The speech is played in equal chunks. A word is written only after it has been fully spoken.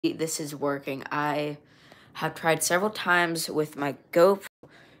this is working. I have tried several times with my GoPro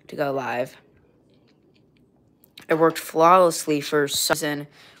to go live. It worked flawlessly for some reason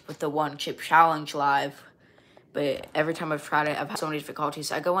with the one chip challenge live, but every time I've tried it, I've had so many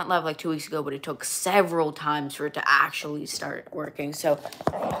difficulties. I went live like 2 weeks ago, but it took several times for it to actually start working. So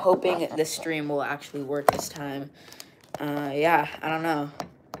I'm hoping this stream will actually work this time. Yeah, I don't know.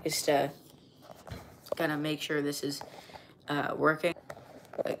 Just gonna make sure this is working.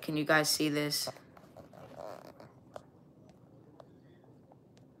 Can you guys see this?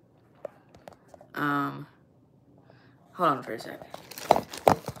 Hold on for a sec.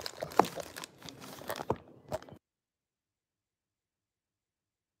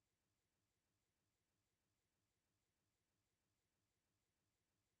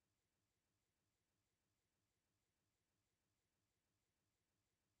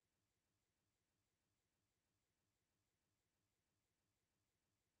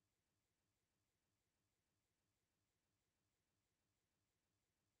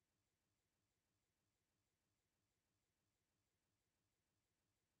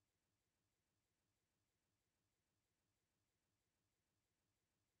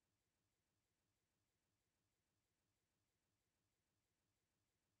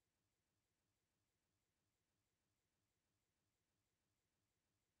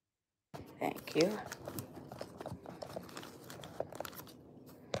 Thank you.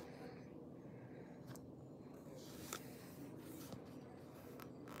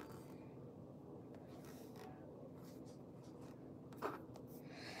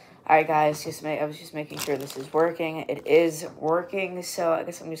 Alright guys, I was just making sure this is working. It is working, so I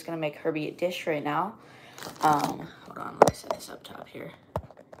guess I'm just gonna make Herbie a dish right now. Hold on, let me set this up top here.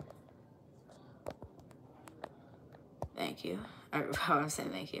 Thank you. I want to say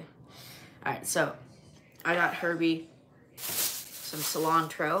thank you. Alright, so I got Herbie some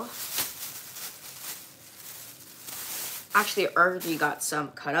cilantro. Actually, I already got some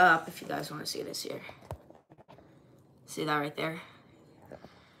cut up, if you guys want to see this here. See that right there?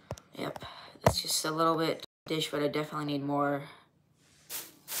 Yep, it's just a little bit dish, but I definitely need more.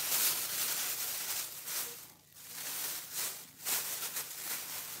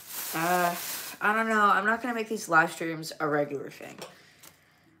 I don't know. I'm not going to make these live streams a regular thing.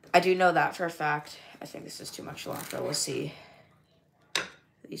 I do know that for a fact. I think this is too much cilantro. We'll see.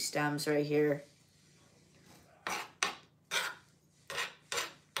 These stems right here.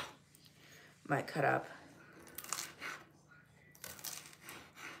 Might cut up.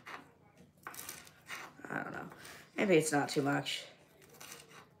 I don't know. Maybe it's not too much.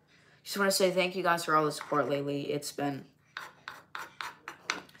 Just want to say thank you guys for all the support lately. It's been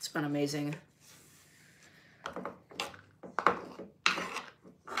amazing.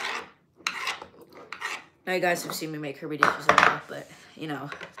 Now you guys have seen me make Herbie dishes a lot, but you know,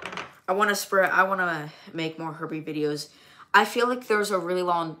 I want to make more Herbie videos. I feel like there was a really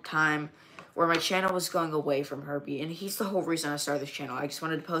long time where my channel was going away from Herbie, and he's the whole reason I started this channel. I just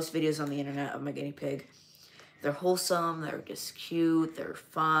wanted to post videos on the internet of my guinea pig. They're wholesome, they're just cute, they're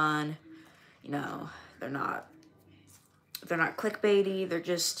fun. You know, they're not clickbaity, they're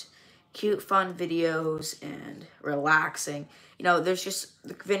just cute, fun videos and relaxing. You know, there's just,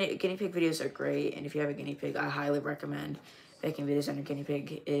 the guinea pig videos are great, and if you have a guinea pig, I highly recommend making videos on your guinea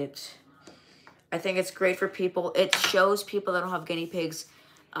pig. I think it's great for people. It shows people that don't have guinea pigs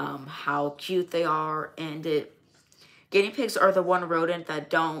how cute they are, and guinea pigs are the one rodent that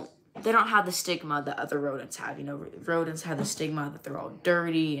don't have the stigma that other rodents have. You know, rodents have the stigma that they're all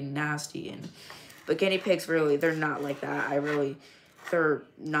dirty and nasty, but guinea pigs, really, they're not like that. They're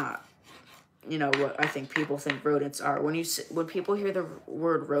not, you know, what I think people think rodents are. When people hear the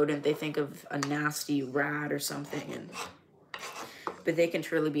word rodent, they think of a nasty rat or something, but they can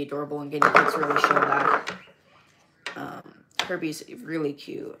truly be adorable, and guinea pigs really show that. Herbie's really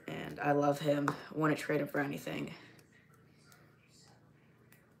cute, and I love him. Wouldn't trade him for anything.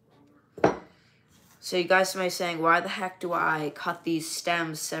 So you guys may be saying, why the heck do I cut these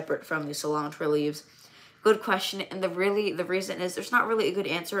stems separate from the cilantro leaves? Good question, and the reason is there's not really a good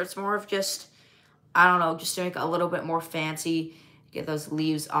answer. It's more of just, I don't know, just to make it a little bit more fancy, get those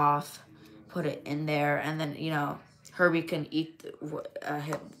leaves off, put it in there, and then, you know, Herbie can eat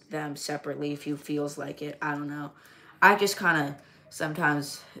them separately if he feels like it. I don't know. I just kind of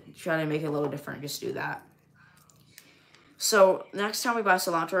sometimes try to make it a little different, just do that. So next time we buy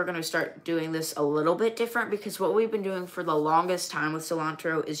cilantro, we're going to start doing this a little bit different, because what we've been doing for the longest time with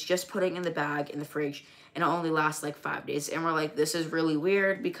cilantro is just putting in the bag in the fridge, and it only lasts like 5 days. And we're like, this is really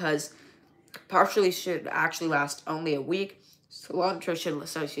weird, because partially should actually last only a week. Cilantro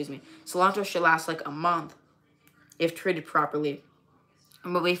should last like a month if treated properly.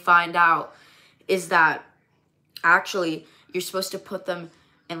 And what we find out is that actually you're supposed to put them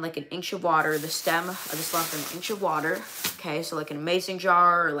in like an inch of water, the stem of the cilantro in an inch of water. Okay, so like an mason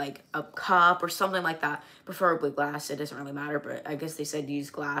jar or like a cup or something like that, preferably glass. It doesn't really matter, but I guess they said use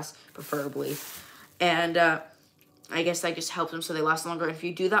glass preferably. And I guess that just helps them so they last longer. If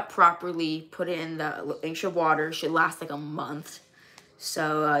you do that properly, put it in the inch of water, it should last like a month.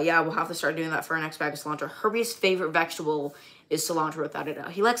 So yeah, we'll have to start doing that for our next bag of cilantro. Herbie's favorite vegetable is cilantro without a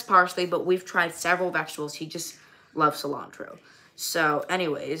doubt. He likes parsley, but we've tried several vegetables. He just loves cilantro. So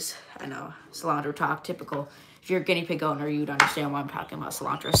anyways, I know, cilantro talk, typical. If you're a guinea pig owner, you'd understand why I'm talking about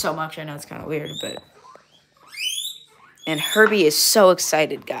cilantro so much. I know it's kind of weird, but... And Herbie is so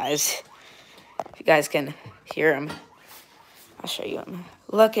excited, guys. If you guys can hear him, I'll show you him.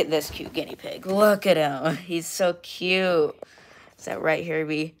 Look at this cute guinea pig. Look at him. He's so cute. Is that right,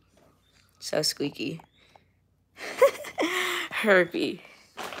 Herbie? So squeaky. Herbie.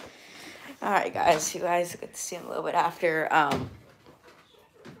 All right, guys. You guys get to see him a little bit after.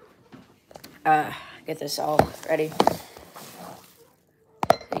 Get this all ready.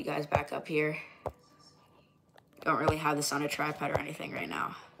 Put you guys back up here. Don't really have this on a tripod or anything right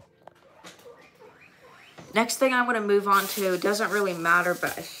now. Next thing I'm going to move on to, doesn't really matter,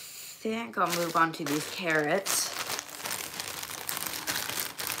 but I think I'll move on to these carrots.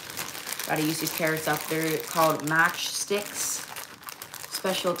 Gotta use these carrots up. They're called matchsticks.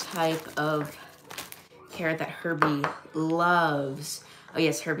 Special type of carrot that Herbie loves. Oh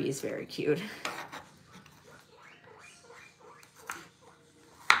yes, Herbie is very cute.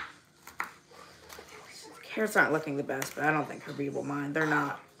 Carrots aren't looking the best, but I don't think Herbie will mind. They're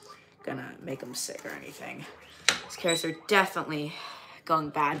not gonna make him sick or anything. These carrots are definitely going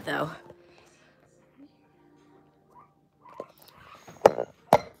bad though.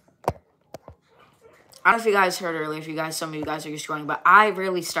 I don't know if you guys heard earlier, some of you guys are just joining, but I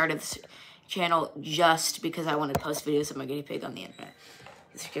really started this channel just because I wanted to post videos of my guinea pig on the internet.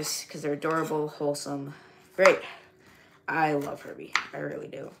 It's just because they're adorable, wholesome, great. I love Herbie. I really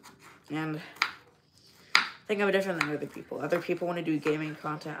do. And I think I'm different than other people. Other people want to do gaming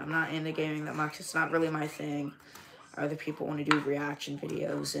content. I'm not into gaming that much. It's not really my thing. Other people want to do reaction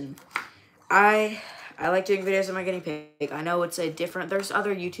videos. And I like doing videos of my guinea pig. I know it's a different... There's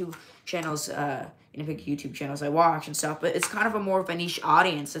other YouTube channels, guinea pig YouTube channels I watch and stuff. But it's kind of a more of a niche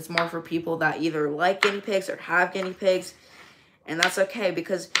audience. It's more for people that either like guinea pigs or have guinea pigs. And that's okay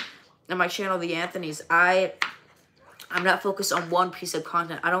because on my channel, The Anthonys, I'm not focused on one piece of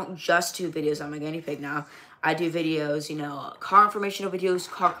content. I don't just do videos on my guinea pig now. I do videos, you know, car informational videos,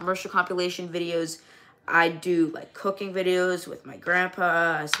 car commercial compilation videos. I do, like, cooking videos with my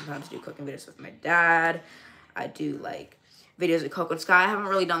grandpa. I sometimes do cooking videos with my dad. I do, like, videos with Coco and Sky. I haven't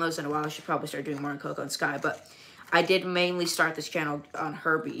really done those in a while. I should probably start doing more on Coco and Sky. But I did mainly start this channel on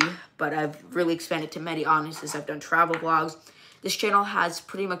Herbie. But I've really expanded to many audiences. I've done travel vlogs. This channel has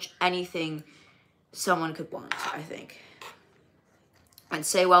pretty much anything someone could want, I think. I'd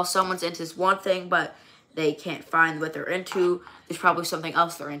say, well, someone's into this one thing, but they can't find what they're into. There's probably something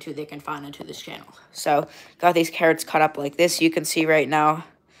else they're into they can find into this channel. So, got these carrots cut up like this. You can see right now.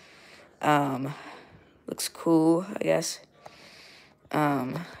 Looks cool, I guess.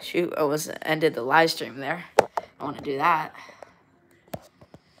 Shoot, I ended the live stream there. I want to do that.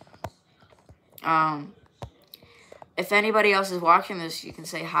 If anybody else is watching this, you can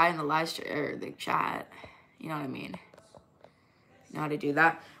say hi in the live stream or the chat. You know what I mean? You know how to do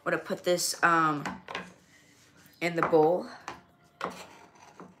that. I'm gonna put this in the bowl.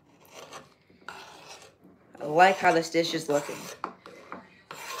 I like how this dish is looking.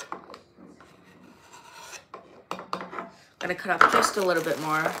 I'm gonna cut up just a little bit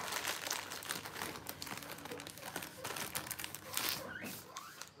more.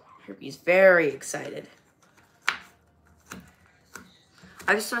 Herbie's very excited.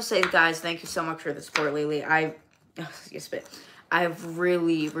 I just want to say, guys, thank you so much for the support lately. I've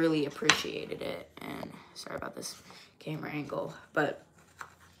really, really appreciated it. And sorry about this camera angle, but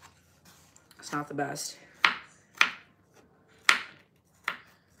it's not the best.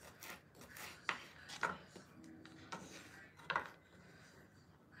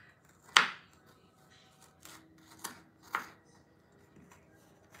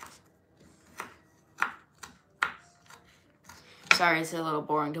 Sorry, it's a little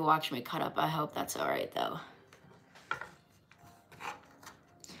boring to watch me cut up. I hope that's all right, though.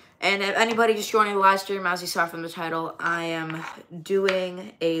 And if anybody just joining the live stream, as you saw from the title, I am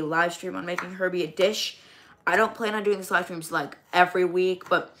doing a live stream on making Herbie a dish. I don't plan on doing these live streams like every week,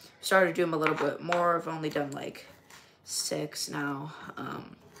 but started doing them a little bit more. I've only done like 6 now.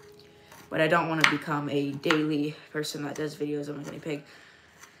 But I don't want to become a daily person that does videos on my guinea pig.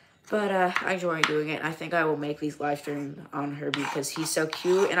 But I enjoy doing it. I think I will make these live stream on Herbie because he's so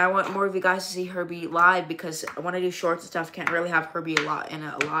cute. And I want more of you guys to see Herbie live because when I do shorts and stuff, can't really have Herbie a lot.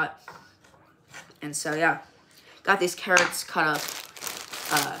 And so, yeah. Got these carrots cut up.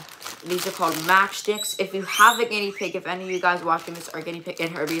 These are called matchsticks. If you have a guinea pig, if any of you guys watching this are guinea pig,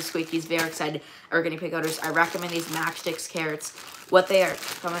 and Herbie is Squeaky's very excited, or guinea pig owners, I recommend these matchsticks carrots. What they are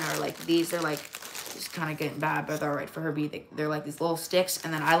coming are like these. They're like just kind of getting bad, but they're all right for Herbie. They're like these little sticks,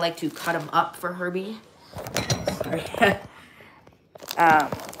 and then I like to cut them up for Herbie. Sorry. I'm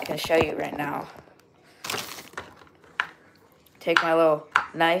gonna show you right now. Take my little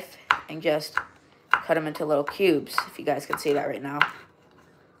knife and just cut them into little cubes. If you guys can see that right now.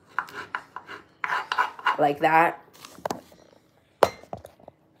 Like that.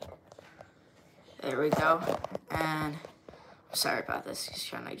 There we go. And sorry about this. Just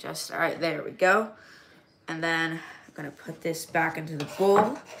trying to adjust. All right, there we go. And then I'm gonna put this back into the bowl.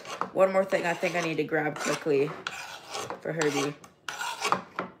 One more thing I think I need to grab quickly for Herbie.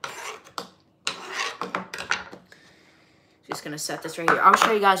 Just gonna set this right here. I'll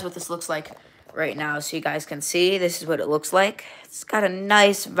show you guys what this looks like right now so you guys can see. This is what it looks like. It's got a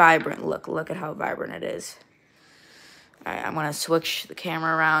nice vibrant look. Look at how vibrant it is. All right, I'm gonna switch the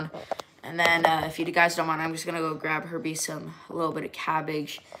camera around. And then if you guys don't mind, I'm just gonna go grab Herbie a little bit of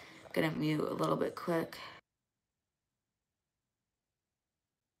cabbage. Gonna mute a little bit quick.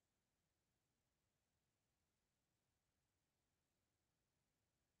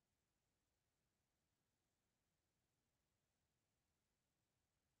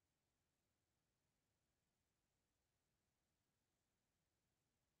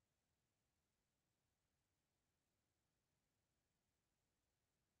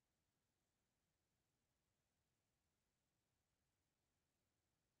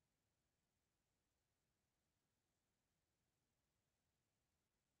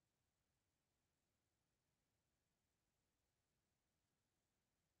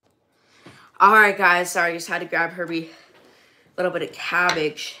 All right, guys. Sorry, just had to grab Herbie a little bit of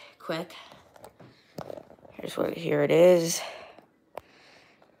cabbage quick. Here it is.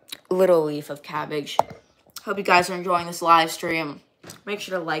 Little leaf of cabbage. Hope you guys are enjoying this live stream. Make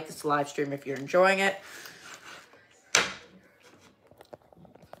sure to like this live stream if you're enjoying it.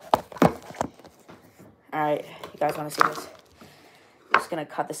 All right, you guys want to see this? I'm just gonna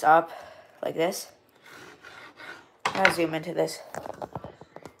cut this up like this. I'm gonna zoom into this.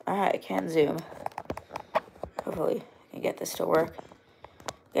 All right, I can zoom. Hopefully, I can get this to work.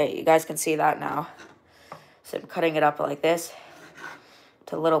 Okay, you guys can see that now. So I'm cutting it up like this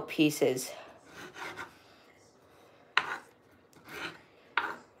to little pieces.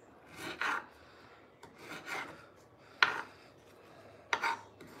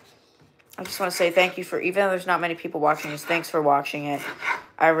 I just want to say thank you for, even though there's not many people watching this, thanks for watching it.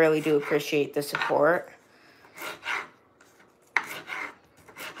 I really do appreciate the support.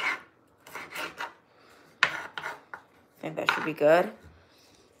 I think that should be good.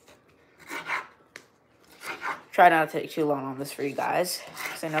 Try not to take too long on this for you guys,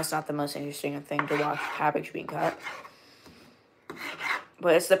 because I know it's not the most interesting thing to watch cabbage being cut.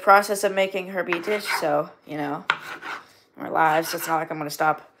 But it's the process of making Herbie a dish, so, you know, we're live, so it's not like I'm going to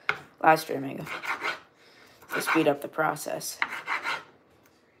stop live streaming to speed up the process.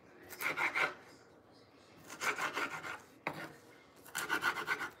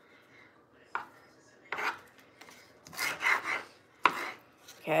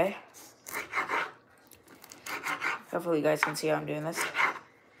 Okay. Hopefully you guys can see how I'm doing this.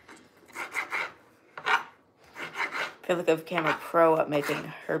 I feel like I've become a pro at making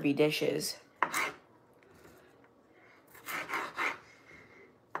Herbie dishes.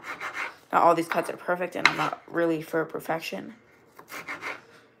 Not all these cuts are perfect, and I'm not really for perfection.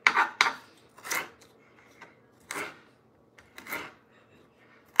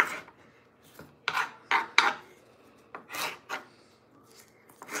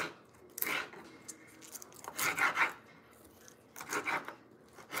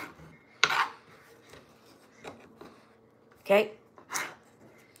 Okay.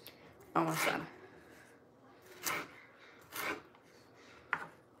 Almost done.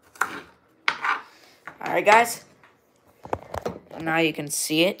 Alright, guys. Now you can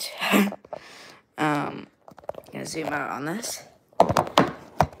see it. I'm going to zoom out on this.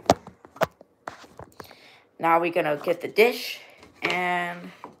 Now we're going to get the dish,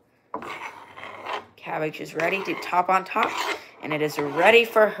 and cabbage is ready to top on top, and it is ready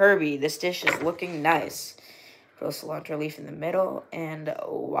for Herbie. This dish is looking nice. Put a cilantro leaf in the middle, and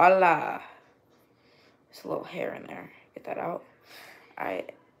voila. There's a little hair in there. Get that out.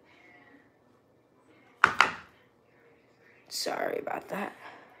 Alright. Sorry about that.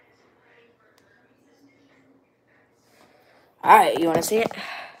 Alright, you want to see it?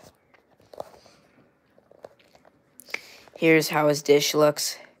 Here's how his dish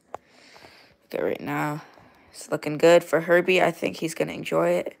looks. Look at right now. It's looking good for Herbie. I think he's going to enjoy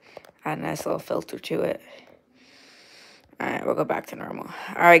it. Add a nice little filter to it. Alright, we'll go back to normal.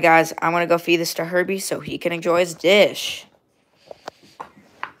 Alright, guys, I'm going to go feed this to Herbie so he can enjoy his dish.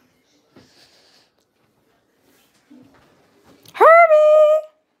 Herbie!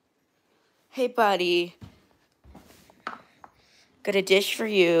 Hey, buddy. Got a dish for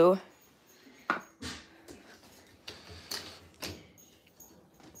you.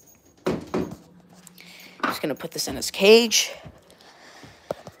 Just going to put this in his cage.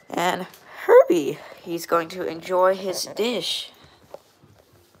 And Herbie, he's going to enjoy his dish.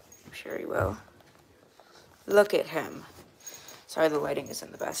 I'm sure he will. Look at him. Sorry, the lighting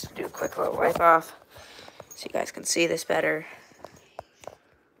isn't the best. Do a quick little wipe off so you guys can see this better.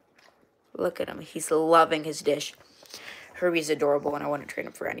 Look at him. He's loving his dish. Herbie's adorable, and I wouldn't trade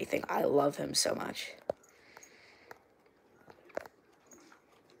him for anything. I love him so much.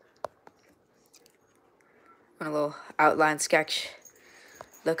 On a little outline sketch.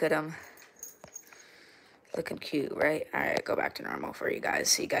 Look at him. Looking cute, right? Alright, go back to normal for you guys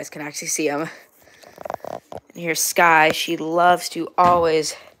so you guys can actually see him. And here's Sky. She loves to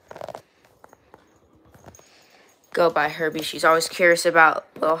always go by Herbie. She's always curious about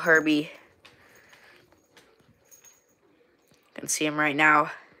little Herbie. You can see him right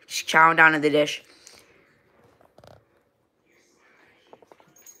now. She's chowing down in the dish.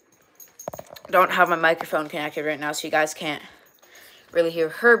 Don't have my microphone connected right now, so you guys can't really hear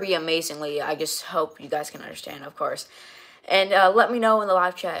Herbie amazingly. I just hope you guys can understand, of course. And let me know in the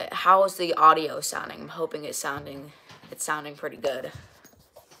live chat, how is the audio sounding? I'm hoping it's sounding pretty good.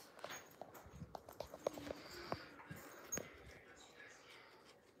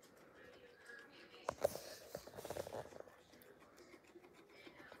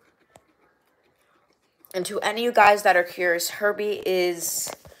 And to any of you guys that are curious, Herbie he's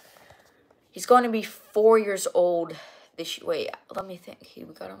going to be 4 years old this year. Wait, let me think. He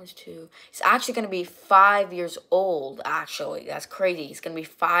got almost 2. He's actually going to be 5 years old, actually. That's crazy. He's going to be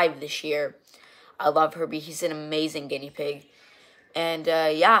 5 this year. I love Herbie. He's an amazing guinea pig. And,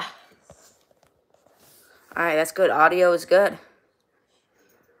 yeah. Alright, that's good. Audio is good.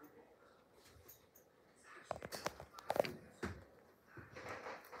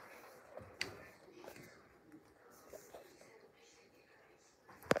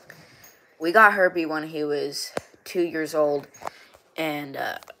 We got Herbie when he was 2 years old, and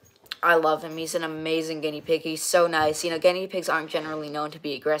I love him. He's an amazing guinea pig. He's so nice. You know, guinea pigs aren't generally known to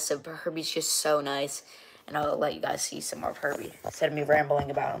be aggressive, but Herbie's just so nice. And I'll let you guys see some more of Herbie instead of me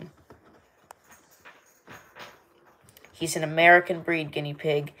rambling about him. He's an American breed guinea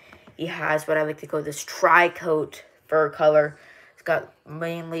pig. He has what I like to call this tri-coat fur color. It's got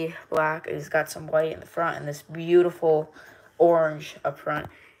mainly black. He's got some white in the front and this beautiful orange up front.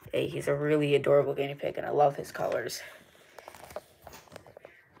 Hey, he's a really adorable guinea pig, and I love his colors.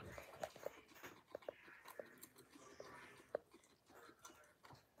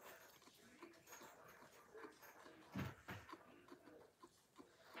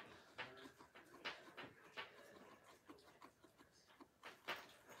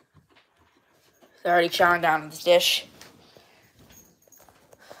 They're already chowing down this dish.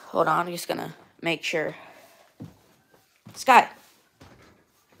 Hold on, I'm just gonna make sure. Sky,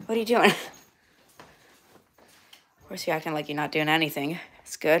 what are you doing? Of course, you're acting like you're not doing anything.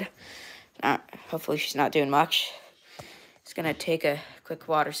 It's good. Hopefully she's not doing much. Just gonna take a quick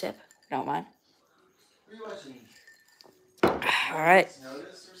water sip. Don't mind. What are you watching? All right.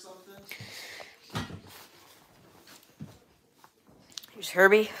 Notice or something? Here's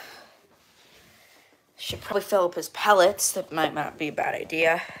Herbie. Should probably fill up his pellets. That might not be a bad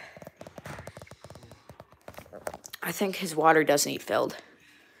idea. I think his water does need filled.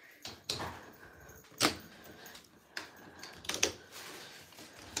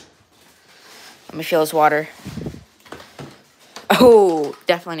 Let me fill his water. Oh,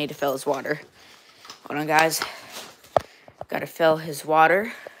 definitely need to fill his water. Hold on, guys. Gotta fill his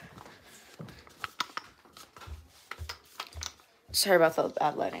water. Sorry about the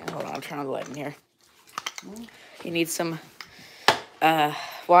bad lighting. Hold on, I'll turn on the lighting here. He needs some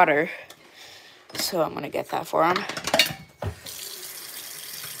water. So I'm gonna get that for him.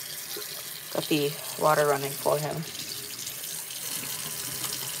 Got the water running for him.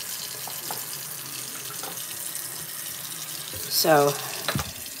 So,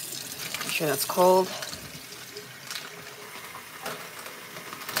 make sure that's cold.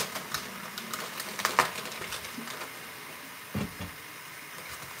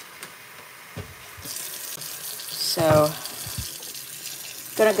 So,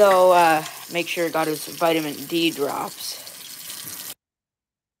 Gonna go make sure he got his vitamin D drops.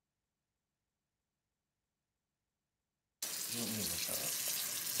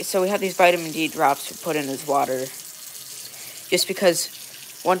 So we have these vitamin D drops we put in his water. Just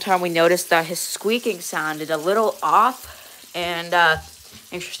because one time we noticed that his squeaking sounded a little off. And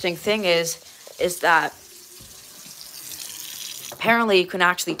interesting thing is that apparently you can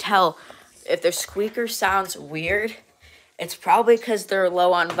actually tell if their squeaker sounds weird, it's probably because they're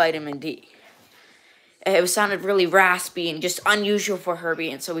low on vitamin D. It sounded really raspy and just unusual for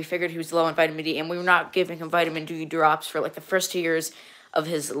Herbie, and so we figured he was low on vitamin D, and we were not giving him vitamin D drops for like the first 2 years of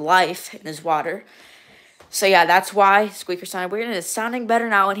his life in his water. So yeah, that's why squeaker sounded weird, and it's sounding better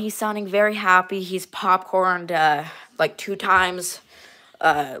now, and he's sounding very happy. He's popcorned like 2 times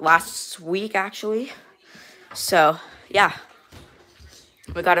last week, actually. So yeah,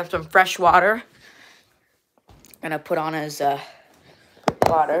 we got him some fresh water. Gonna put on his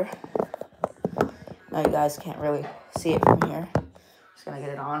water. Now you guys can't really see it from here. Just gonna get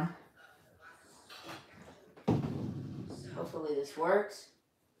it on. Hopefully this works.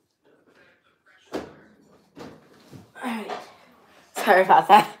 Alright. Sorry about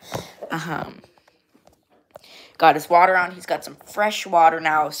that. Got his water on. He's got some fresh water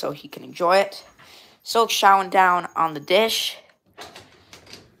now so he can enjoy it. Still chowing down on the dish.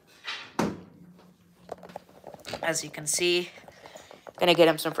 As you can see, gonna get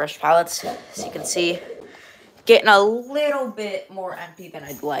him some fresh pellets. As you can see, getting a little bit more empty than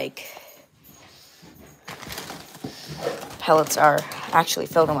I'd like. Pellets are actually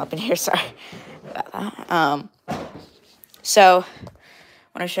filled them up in here. Sorry about that. So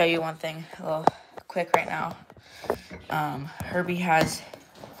I want to show you one thing a little quick right now. Herbie has.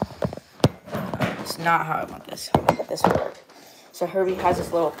 It's not how I want this. This will work. So Herbie has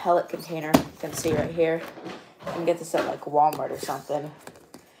this little pellet container. You can see right here. You can get this at like Walmart or something.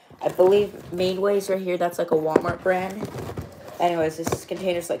 I believe Mainway's right here. That's like a Walmart brand. Anyways, this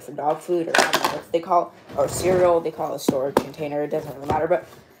container's like for dog food, or I don't know if they call it, or cereal. They call it a storage container. It doesn't really matter. But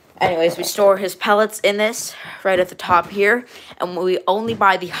anyways, we store his pellets in this right at the top here. And we only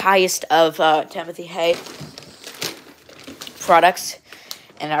buy the highest of Timothy Hay products.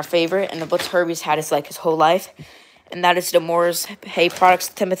 And our favorite, and what's Herbie's had is like his whole life. And that is the Moore's Hay products,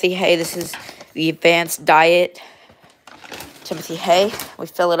 Timothy Hay. This is the Advanced Diet Timothy Hay. We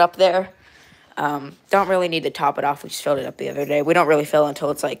fill it up there. Don't really need to top it off. We just filled it up the other day. We don't really fill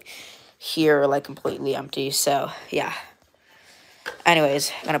until it's like here, like completely empty. So yeah.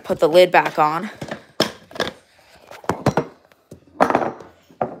 Anyways, I'm gonna put the lid back on.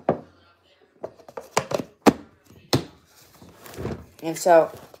 And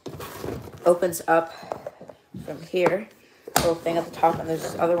so opens up from here. Little thing at the top, and there's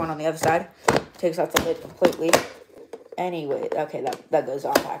this other one on the other side. Takes out the lid completely. Anyway, okay, that goes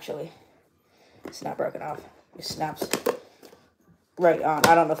off actually. It's not broken off. It snaps right on.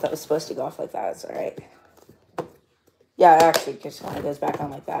 I don't know if that was supposed to go off like that. It's all right. Yeah, it actually just kind of goes back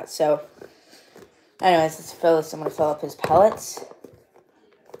on like that. So, anyways, let's fill this. I'm going to fill up his pellets.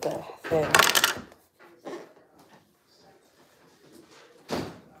 The thing.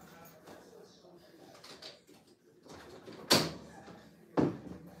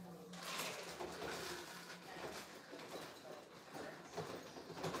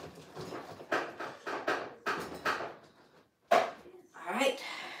 Alright.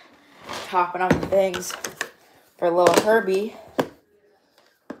 Topping up the things for little Herbie.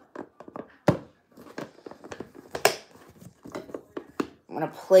 I'm going to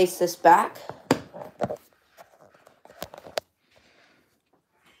place this back.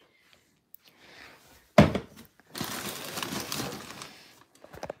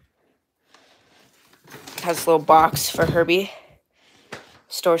 Has a little box for Herbie.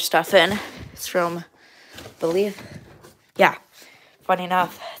 Store stuff in. It's from, I believe, yeah. Funny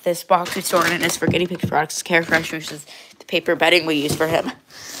enough, this box we stored in is for guinea pig products, Care Fresh, which is the paper bedding we use for him.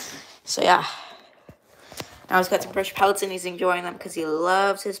 So yeah. Now he's got some fresh pellets and he's enjoying them because he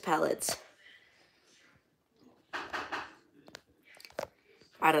loves his pellets.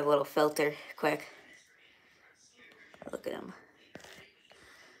 Added a little filter quick. Look at him.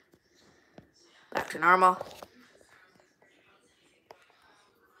 Back to normal.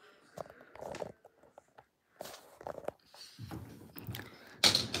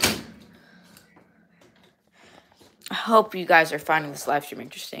 I hope you guys are finding this live stream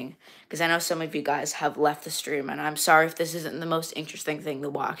interesting, because I know some of you guys have left the stream, and I'm sorry if this isn't the most interesting thing to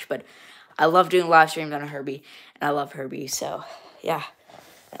watch, but I love doing live streams on a Herbie, and I love Herbie, so yeah.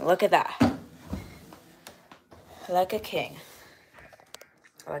 And look at that. Like a king.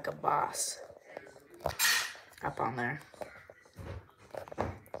 Like a boss. Up on there.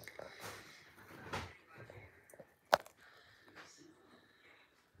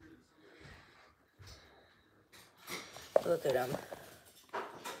 Look at him.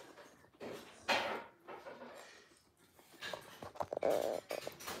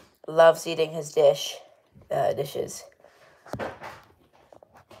 Loves eating his dishes.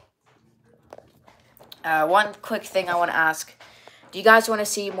 One quick thing I want to ask. Do you guys want to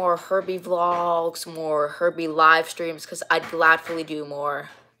see more Herbie vlogs, more Herbie live streams? Because I'd gladly do more.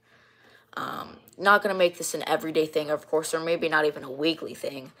 Not going to make this an everyday thing, of course, or maybe not even a weekly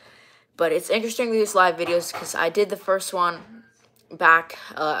thing. But it's interesting to use live videos because I did the first one back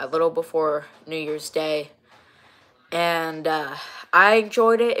a little before New Year's Day. And I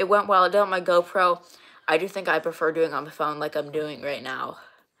enjoyed it. It went well. I did it on my GoPro. I do think I prefer doing it on my phone like I'm doing right now.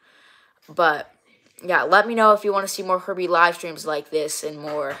 But yeah, let me know if you want to see more Herbie live streams like this and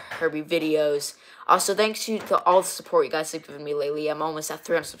more Herbie videos. Also, thanks to all the support you guys have given me lately. I'm almost at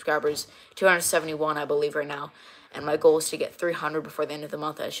 300 subscribers, 271 I believe right now. And my goal is to get 300 before the end of the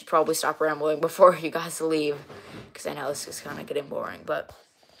month. I should probably stop rambling before you guys leave, because I know this is kind of getting boring. But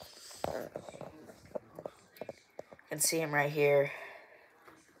you can see him right here.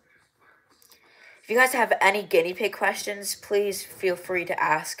 If you guys have any guinea pig questions, please feel free to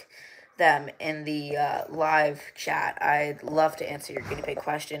ask them in the live chat. I'd love to answer your guinea pig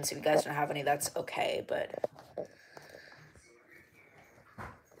questions. If you guys don't have any, that's okay, but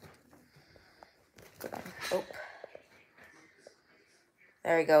oh,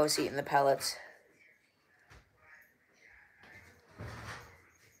 there he goes, eating the pellets.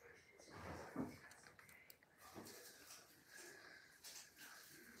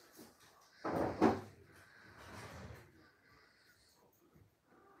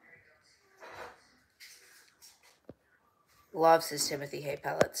 Loves his Timothy hay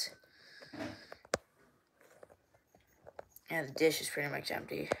pellets. And the dish is pretty much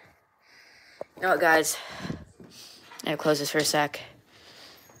empty. You know what, guys? I'm gonna close this for a sec.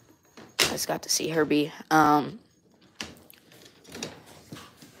 I just got to see Herbie.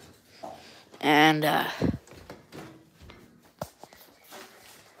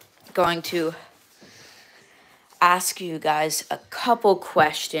 Going to ask you guys a couple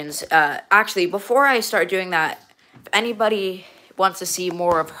questions. Actually, before I start doing that, if anybody wants to see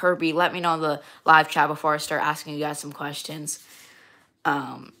more of Herbie, let me know in the live chat before I start asking you guys some questions.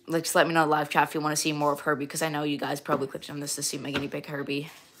 Just let me know in the live chat if you want to see more of Herbie, because I know you guys probably clicked on this to see my guinea pig Herbie.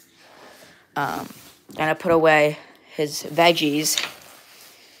 And I put away his veggies.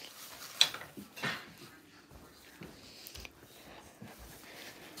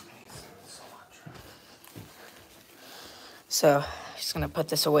 So, just gonna put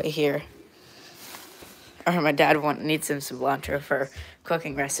this away here. Or my dad needs some cilantro for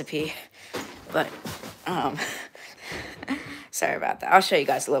cooking recipe. But, sorry about that. I'll show you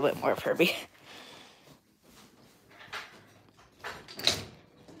guys a little bit more of Herbie.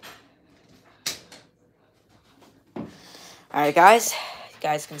 Alright, guys. You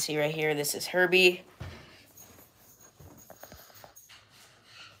guys can see right here, this is Herbie.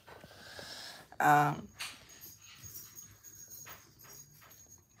 Does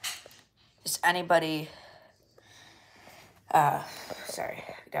anybody... sorry,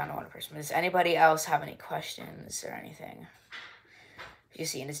 down to one person. Does anybody else have any questions or anything? You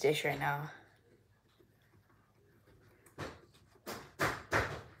see in his dish right now.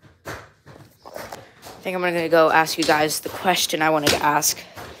 I think I'm going to go ask you guys the question I wanted to ask.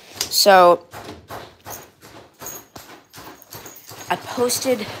 So, I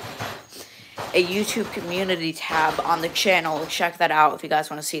posted a YouTube community tab on the channel. Check that out if you guys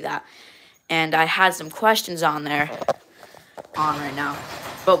want to see that. And I had some questions on there, right now.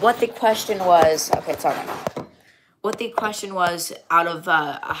 But what the question was, okay, it's on right now. What the question was, out of,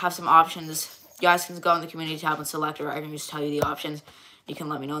 I have some options. You guys can go in the community tab and select it, or I can just tell you the options. You can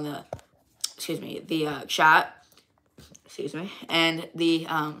let me know in the, the chat. And the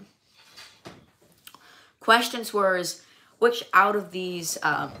questions were, which out of these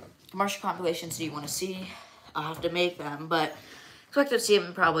commercial compilations do you want to see? I'll have to make them, but expect to see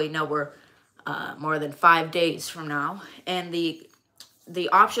them probably nowhere more than 5 days from now. And the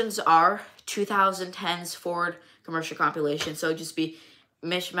options are 2010s Ford commercial compilation, so just be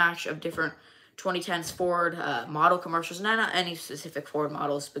mishmash of different 2010s Ford model commercials, not any specific Ford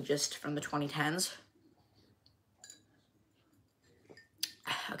models, but just from the 2010s.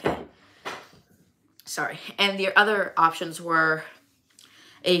 Okay. Sorry. And the other options were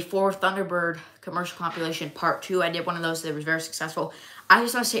a Ford Thunderbird commercial compilation part 2. I did one of those that was very successful. I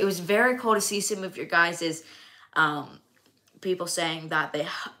just want to say it was very cool to see some of your guys' people saying that they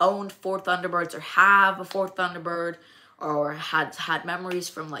owned Ford Thunderbirds or have a Ford Thunderbird or had memories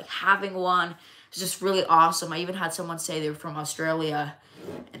from like having one. It's just really awesome. I even had someone say they were from Australia,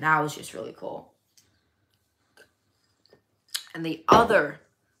 and that was just really cool. And the other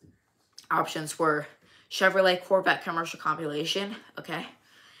options were Chevrolet Corvette commercial compilation, okay?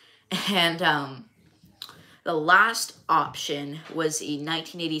 And the last option was a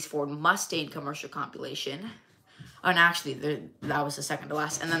 1980s Ford Mustang commercial compilation. Oh, and actually, that was the second to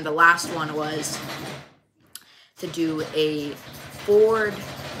last. And then the last one was to do a Ford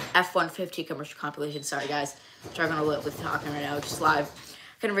F-150 commercial compilation. Sorry, guys. I'm struggling a little with talking right now, just live.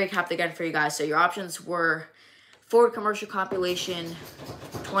 I'm going to recap again for you guys. So your options were Ford commercial compilation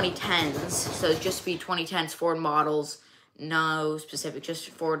 2010s. So just be 2010s Ford models. No specific, just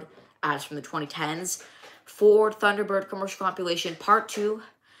Ford ads from the 2010s. Ford Thunderbird commercial compilation part 2.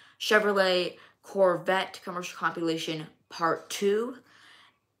 Chevrolet Corvette commercial compilation part 2.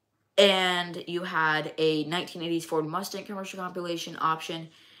 And you had a 1980s Ford Mustang commercial compilation option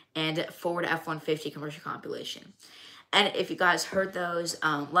and Ford F-150 commercial compilation. And if you guys heard those,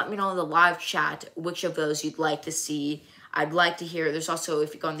 let me know in the live chat which of those you'd like to see. I'd like to hear. There's also,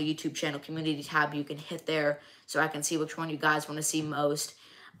 if you go on the YouTube channel community tab, you can hit there so I can see which one you guys want to see most.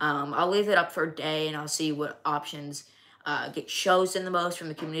 I'll leave it up for a day, and I'll see what options get chosen the most from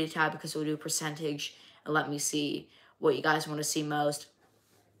the community tab, because we'll do a percentage and let me see what you guys want to see most.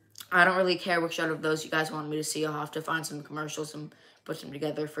 I don't really care which out of those you guys want me to see. I'll have to find some commercials and put them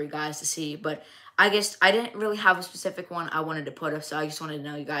together for you guys to see. But I guess I didn't really have a specific one I wanted to put up, so I just wanted to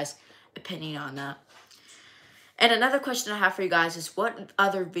know you guys' opinion on that. And another question I have for you guys is, what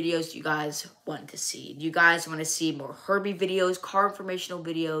other videos do you guys want to see? Do you guys want to see more Herbie videos, car informational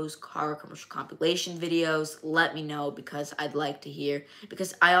videos, car commercial compilation videos? Let me know, because I'd like to hear.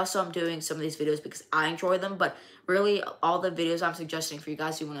 Because I also am doing some of these videos because I enjoy them, but really all the videos I'm suggesting for you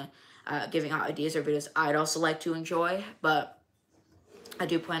guys who want to giving out ideas or videos I'd also like to enjoy. But I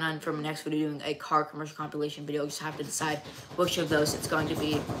do plan on, for my next video, doing a car commercial compilation video. I just have to decide which of those it's going to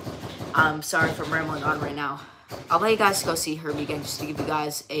be. Sorry if I'm rambling on right now. I'll let you guys go see Herbie again, just to give you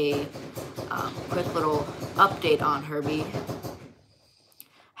guys a quick little update on Herbie.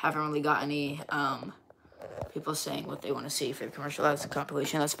 Haven't really got any people saying what they want to see for the commercial. That's a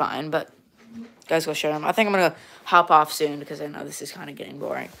compilation. That's fine, but guys, go share them. I think I'm going to hop off soon, because I know this is kind of getting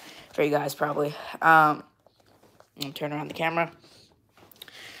boring for you guys probably. I'm going to turn around the camera.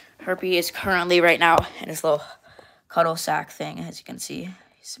 Herbie is currently right now in his little cuddle sack thing, as you can see.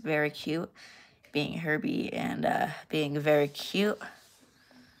 He's very cute, being Herbie and being very cute.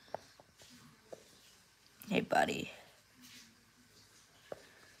 Hey, buddy.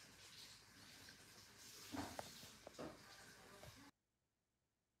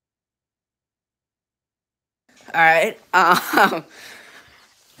 Alright,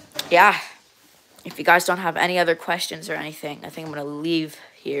 yeah. If you guys don't have any other questions or anything, I think I'm going to leave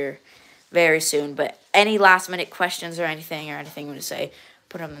here very soon. But any last-minute questions or anything you want to say,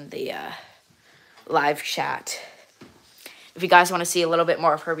 put them in the live chat. If you guys want to see a little bit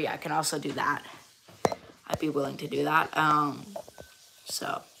more of Herbie, I can also do that. I'd be willing to do that.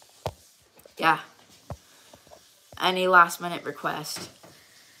 So, yeah. Any last-minute request,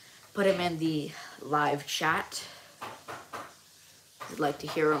 put them in the live chat. I'd like to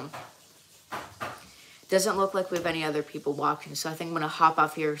hear them. Doesn't look like we have any other people watching, so I think I'm going to hop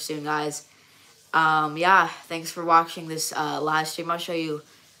off here soon, guys. Yeah, thanks for watching this live stream. I'll show you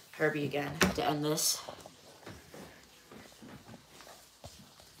Herbie again to end this.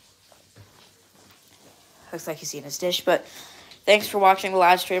 Looks like he's eating his dish, but thanks for watching the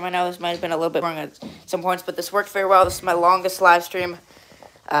live stream. I know this might have been a little bit boring at some points, but this worked very well. This is my longest live stream.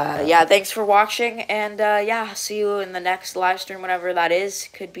 Yeah, thanks for watching, and yeah, see you in the next live stream, whenever that is.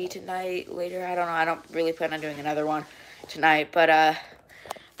 Could be tonight, later, I don't know. I don't really plan on doing another one tonight, but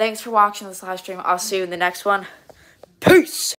thanks for watching this live stream. I'll see you in the next one. Peace!